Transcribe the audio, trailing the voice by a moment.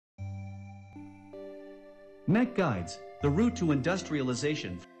MEC Guides, the route to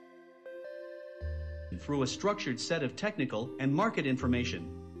industrialization through a structured set of technical and market information.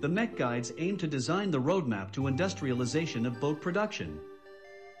 The MEC Guides aim to design the roadmap to industrialization of boat production.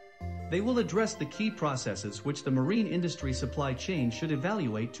 They will address the key processes which the marine industry supply chain should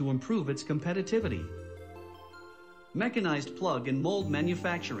evaluate to improve its competitivity. Mechanized plug and mold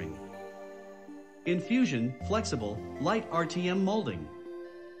manufacturing. Infusion, flexible, light RTM molding.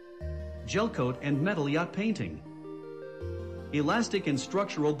 Gelcoat and metal yacht painting. Elastic and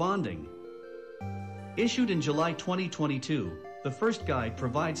structural bonding. Issued in July 2022, the first guide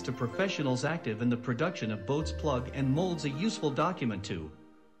provides to professionals active in the production of boats plug and molds a useful document to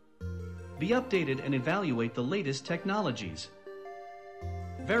be updated and evaluate the latest technologies.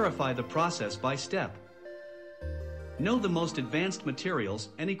 Verify the process by step. Know the most advanced materials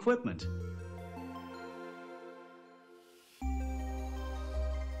and equipment.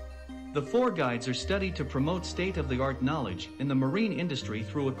 The 4 guides are studied to promote state-of-the-art knowledge in the marine industry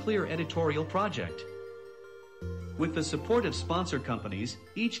through a clear editorial project. With the support of sponsor companies,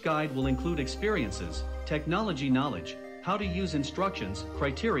 each guide will include experiences, technology knowledge, how to use instructions,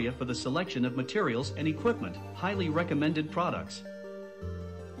 criteria for the selection of materials and equipment, highly recommended products.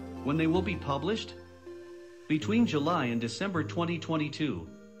 When they will be published? Between July and December 2022,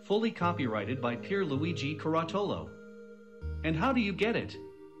 fully copyrighted by Pierluigi Curatolo. And how do you get it?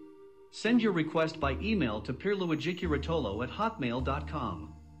 Send your request by email to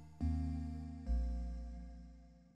pierluigicuratolo@hotmail.com.